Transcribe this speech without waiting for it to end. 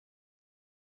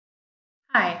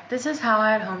Hi, this is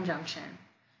Hala at Home Junction.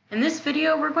 In this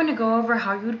video, we're going to go over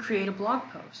how you would create a blog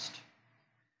post.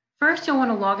 First, you'll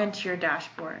want to log into your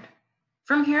dashboard.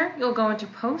 From here, you'll go into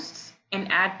Posts and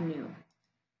Add New.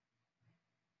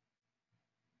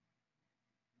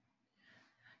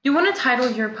 You want to title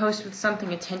your post with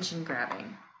something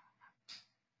attention-grabbing.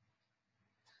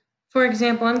 For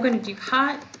example, I'm going to do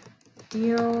Hot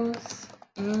Deals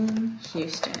in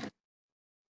Houston.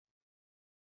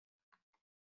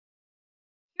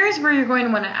 Here's where you're going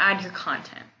to want to add your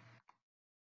content.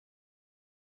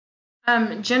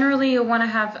 Generally, you'll want to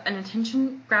have an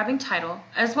attention-grabbing title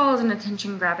as well as an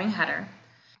attention-grabbing header.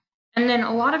 And then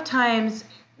a lot of times,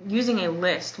 using a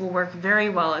list will work very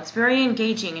well. It's very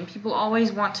engaging and people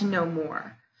always want to know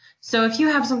more. So if you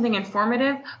have something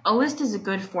informative, a list is a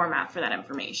good format for that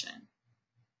information.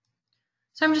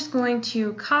 So I'm just going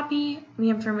to copy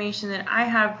the information that I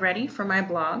have ready for my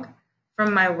blog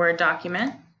from my Word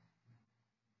document.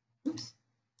 Oops.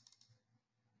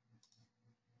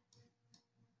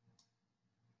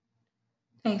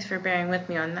 Thanks for bearing with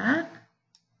me on that.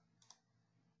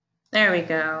 There we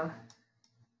go.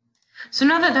 So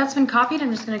now that that's been copied, I'm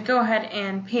just going to go ahead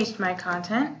and paste my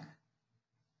content.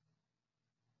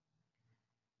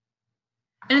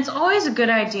 And it's always a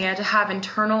good idea to have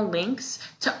internal links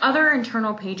to other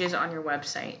internal pages on your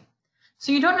website.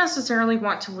 So you don't necessarily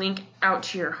want to link out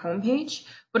to your homepage,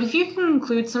 but if you can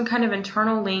include some kind of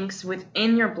internal links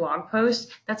within your blog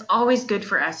post, that's always good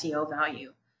for SEO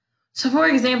value. So for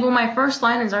example, my first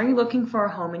line is, "Are you looking for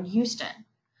a home in Houston?"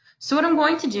 So what I'm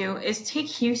going to do is take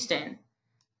Houston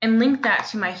and link that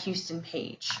to my Houston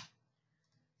page.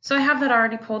 So I have that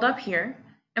already pulled up here.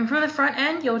 And for the front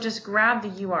end, you'll just grab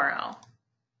the URL.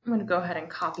 I'm going to go ahead and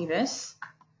copy this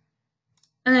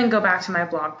and then go back to my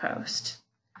blog post.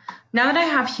 Now that I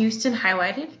have Houston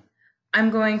highlighted, I'm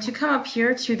going to come up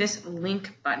here to this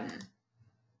link button.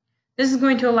 This is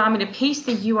going to allow me to paste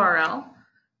the URL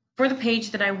for the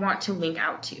page that I want to link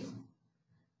out to.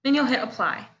 Then you'll hit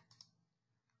apply.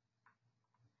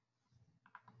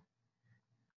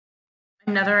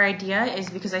 Another idea is,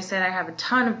 because I said I have a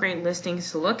ton of great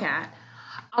listings to look at,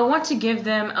 I'll want to give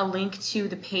them a link to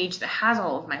the page that has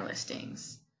all of my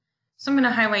listings. So I'm going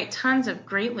to highlight tons of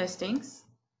great listings.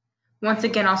 Once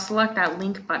again, I'll select that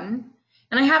link button,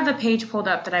 and I have the page pulled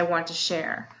up that I want to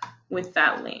share with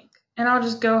that link. And I'll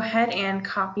just go ahead and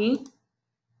copy,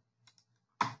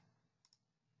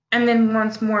 and then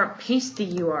once more paste the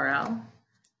URL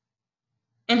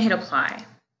and hit apply.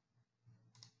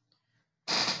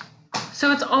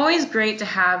 So it's always great to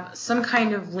have some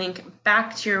kind of link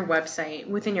back to your website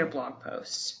within your blog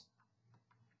posts.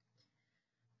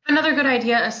 Another good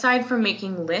idea, aside from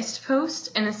making list posts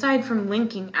and aside from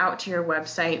linking out to your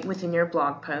website within your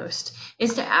blog post,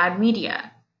 is to add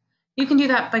media. You can do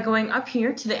that by going up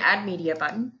here to the Add Media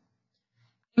button,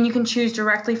 and you can choose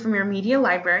directly from your media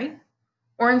library,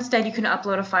 or instead you can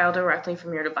upload a file directly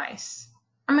from your device.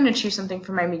 I'm going to choose something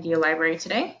from my media library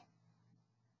today,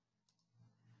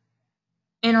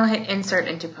 and I'll hit Insert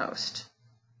into Post.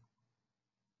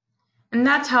 And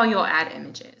that's how you'll add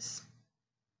images.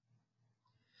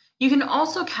 You can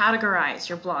also categorize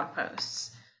your blog posts.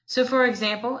 So for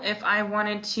example, if I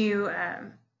wanted to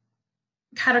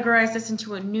categorize this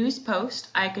into a news post,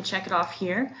 I could check it off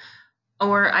here,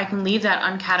 or I can leave that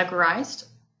uncategorized,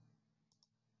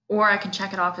 or I can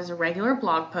check it off as a regular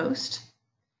blog post.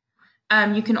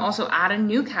 You can also add a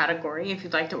new category if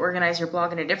you'd like to organize your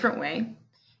blog in a different way.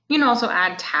 You can also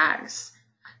add tags.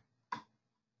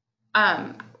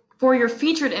 For your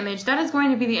featured image, that is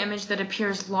going to be the image that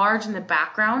appears large in the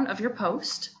background of your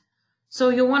post. So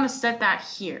you'll want to set that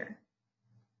here.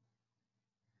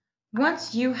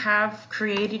 Once you have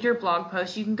created your blog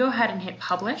post, you can go ahead and hit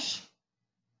Publish.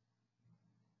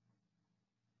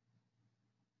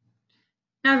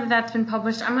 Now that that's been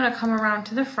published, I'm going to come around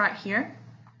to the front here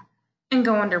and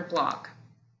go under Blog.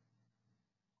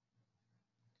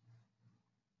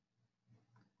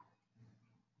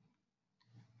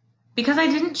 Because I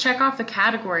didn't check off the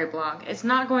category blog, it's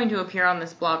not going to appear on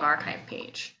this blog archive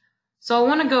page. So I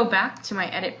want to go back to my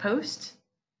edit post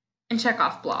and check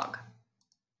off blog.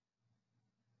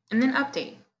 And then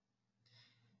update.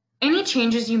 Any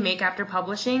changes you make after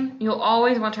publishing, you'll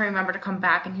always want to remember to come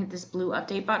back and hit this blue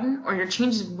update button, or your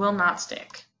changes will not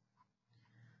stick.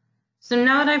 So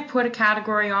now that I've put a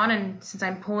category on, and since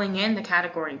I'm pulling in the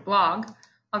category blog,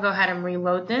 I'll go ahead and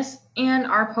reload this, and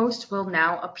our post will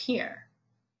now appear.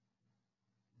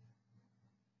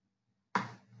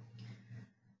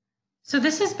 So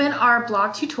this has been our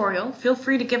blog tutorial. Feel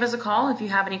free to give us a call if you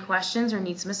have any questions or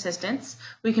need some assistance.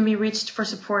 We can be reached for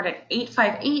support at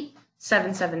 858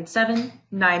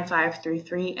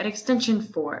 777-9533 at extension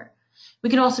 4. We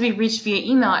can also be reached via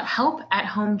email at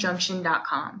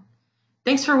help@homejunction.com.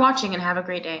 Thanks for watching and have a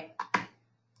great day.